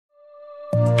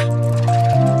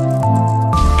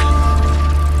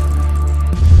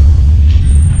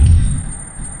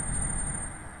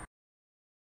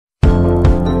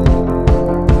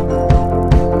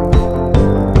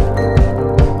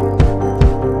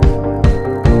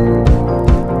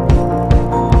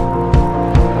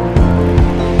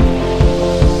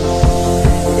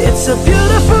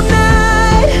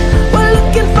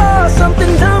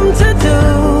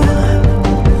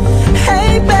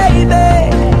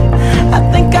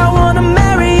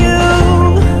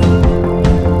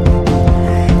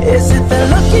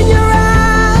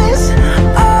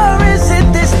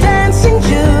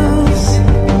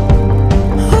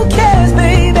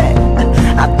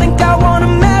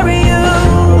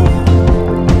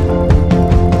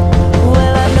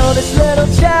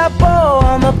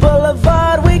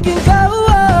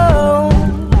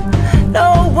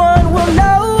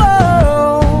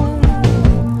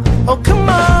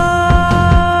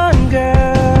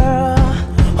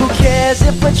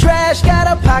of trash, got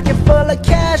a pocket full of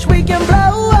cash we can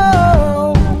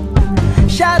blow.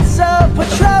 Shots of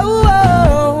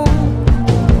patrol,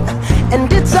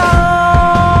 and it's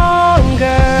on,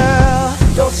 girl.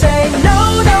 Don't say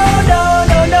no, no, no,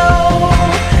 no, no.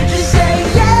 Just say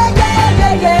yeah, yeah,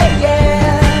 yeah, yeah,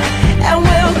 yeah. And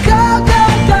we'll go, go,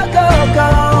 go, go, go.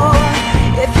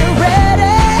 If you're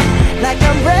ready, like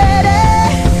I'm ready.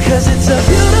 'Cause it's a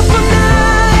beautiful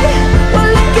night.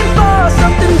 We're looking for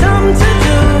something dumb to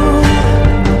do.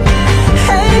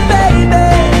 Hey baby,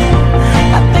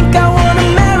 I think I wanna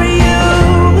marry you.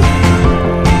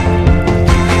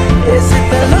 Is it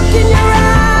the look in your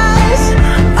eyes,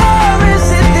 or is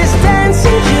it this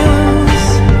dancing juice?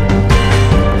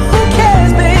 Who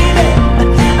cares, baby?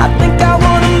 I think I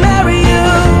wanna marry you.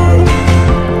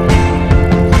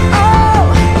 Oh,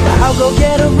 I'll go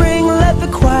get a ring, let the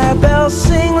choir bells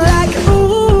sing like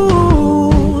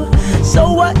ooh. So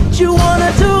what you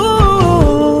wanna do?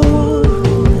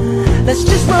 Let's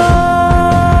just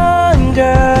run,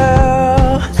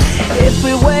 girl. If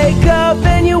we wake up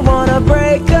and you wanna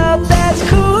break up, that's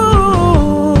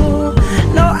cool.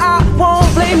 No, I won't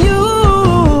blame you.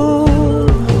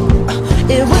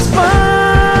 It was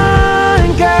fun,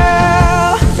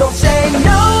 girl. Don't say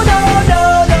no, no, no,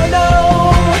 no, no.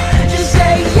 Just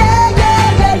say yeah,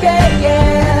 yeah, yeah, yeah,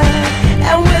 yeah.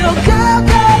 And we'll go,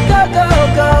 go, go, go,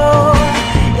 go.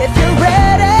 If you're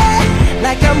ready,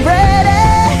 like I'm ready.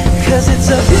 'Cause it's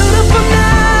a beautiful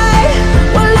night.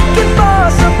 We're looking for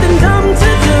something dumb to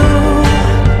do.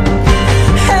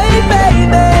 Hey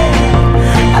baby,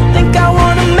 I think I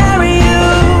wanna marry you.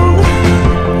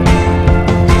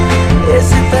 Is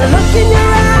it the look in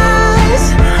your eyes,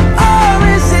 or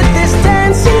is it this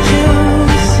dancing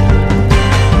juice?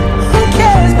 Who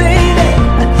cares, baby?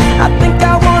 I think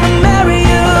I wanna marry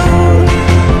you.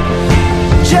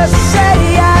 Just say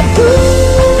I do.